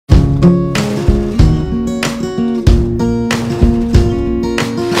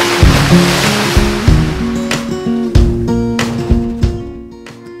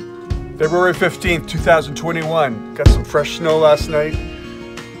February 15th, 2021. Got some fresh snow last night.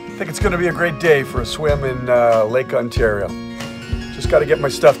 I think it's going to be a great day for a swim in Lake Ontario. Just got to get my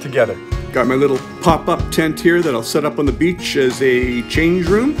stuff together. Got my little pop-up tent here that I'll set up on the beach as a change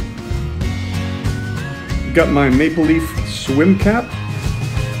room. Got my maple leaf swim cap.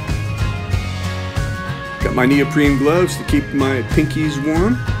 Got my neoprene gloves to keep my pinkies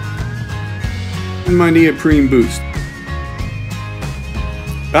warm. And my neoprene boots.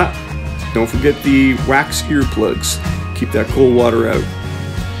 Don't forget the wax earplugs. Keep that cold water out.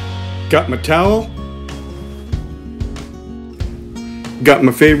 Got my towel. Got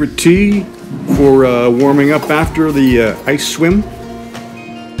my favorite tea for warming up after the ice swim.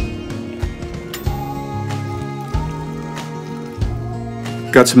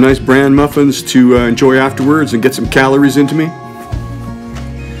 Got some nice bran muffins to enjoy afterwards and get some calories into me.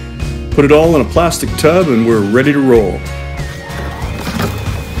 Put it all in a plastic tub and we're ready to roll.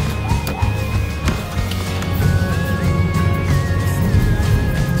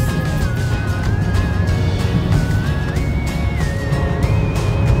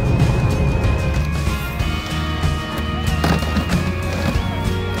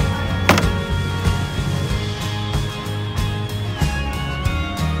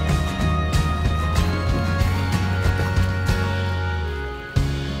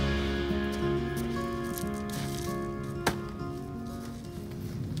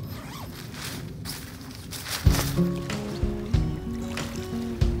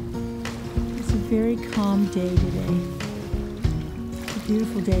 It's a very calm day today. It's a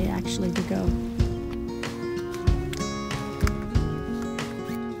beautiful day actually to go.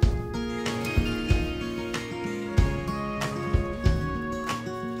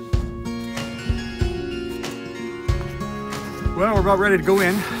 Well, we're about ready to go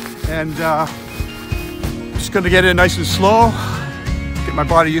in, and just going to get in nice and slow, get my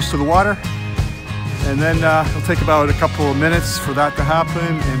body used to the water, and then it'll take about a couple of minutes for that to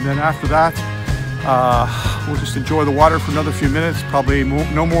happen, and then after that we'll just enjoy the water for another few minutes, probably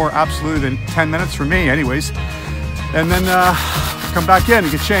no more absolute than 10 minutes for me anyways, and then come back in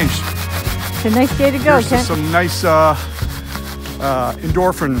and get changed. It's a nice day to go, Here's Kent. some nice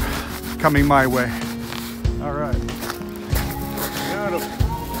endorphin coming my way. All right.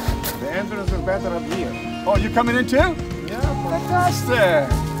 The entrance is better up here. Oh, you coming in too? Yeah. Fantastic. Yeah,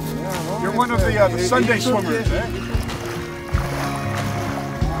 well, You're one of the Sunday swimmers, eh?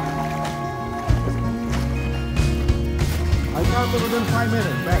 I got it within 5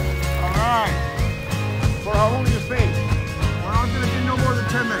 minutes back. All right. For how long do you stay? Well, I'm going to be no more than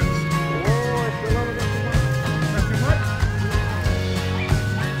 10 minutes. Oh, it's a little bit too much. Not too much?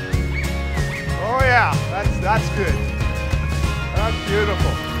 Oh yeah, that's good. That's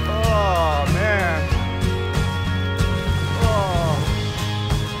beautiful. Oh man. Oh.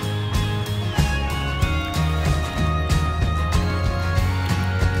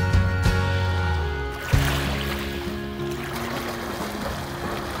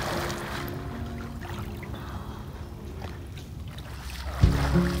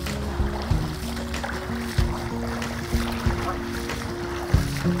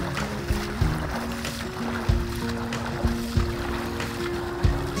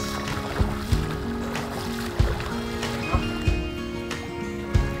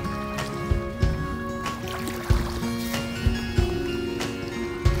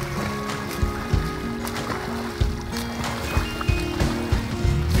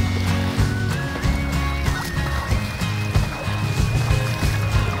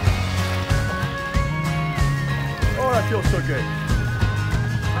 That feels so good.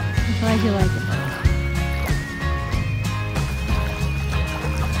 I'm glad you like it.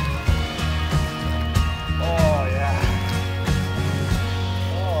 Oh yeah.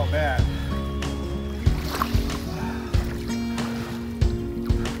 Oh man.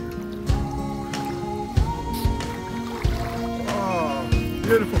 Oh,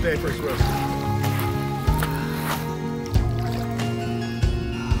 beautiful day for a swim.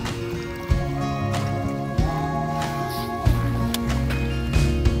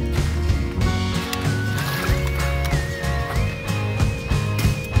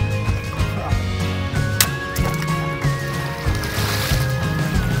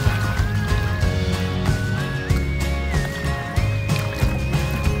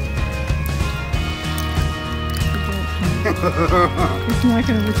 It's not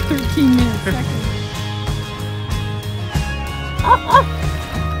going to be 13 minutes second.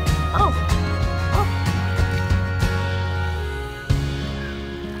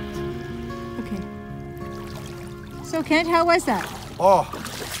 Okay. So Kent, how was that? Oh,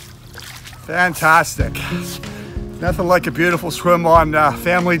 fantastic. Nothing like a beautiful swim on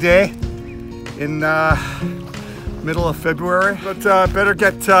family day. in middle of February. But better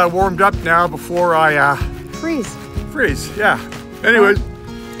get warmed up now before I freeze. Yeah. Anyways.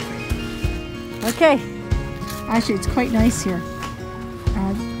 Okay. Actually, it's quite nice here.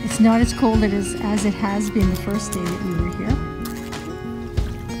 It's not as cold as it has been the first day that we were here.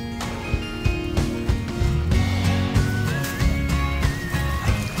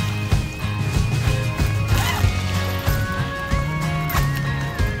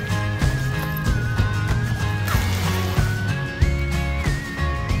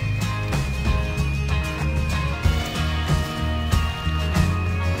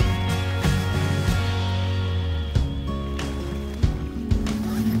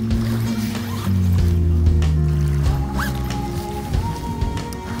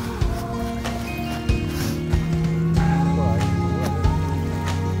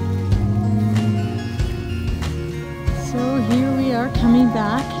 So here we are coming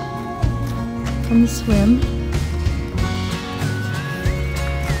back from the swim.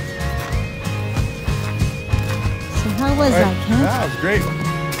 So how was that, Kent? Yeah, it was great.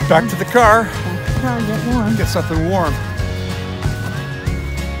 Back to the car. Back to the car, get warm. Get something warm.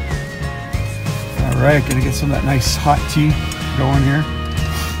 All right, gonna get some of that nice hot tea going here.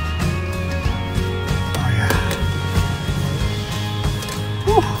 Oh yeah.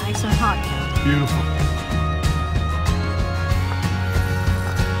 Whew. Nice and hot, Kent. Beautiful.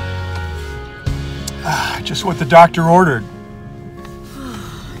 Just what the doctor ordered.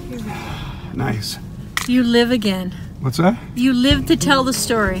 Nice. You live again. What's that? You live to tell the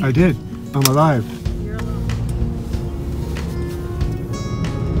story. I did. I'm alive. You're alone.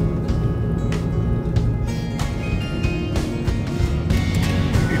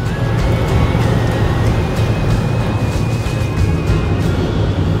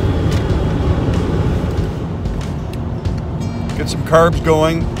 Get some carbs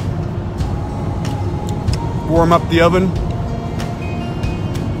going. Warm up the oven.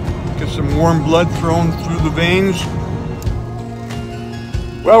 Get some warm blood thrown through the veins.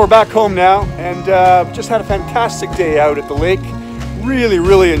 Well, we're back home now, and just had a fantastic day out at the lake.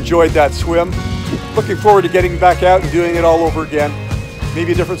 Really enjoyed that swim. Looking forward to getting back out and doing it all over again.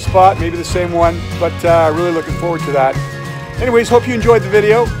 Maybe a different spot, maybe the same one, but really looking forward to that. Anyways, hope you enjoyed the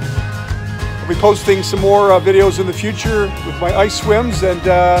video. I'll be posting some more videos in the future with my ice swims, and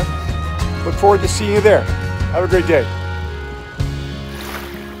look forward to seeing you there. Have a great day.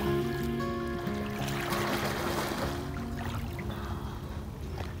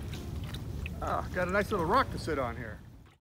 Got a nice little rock to sit on here.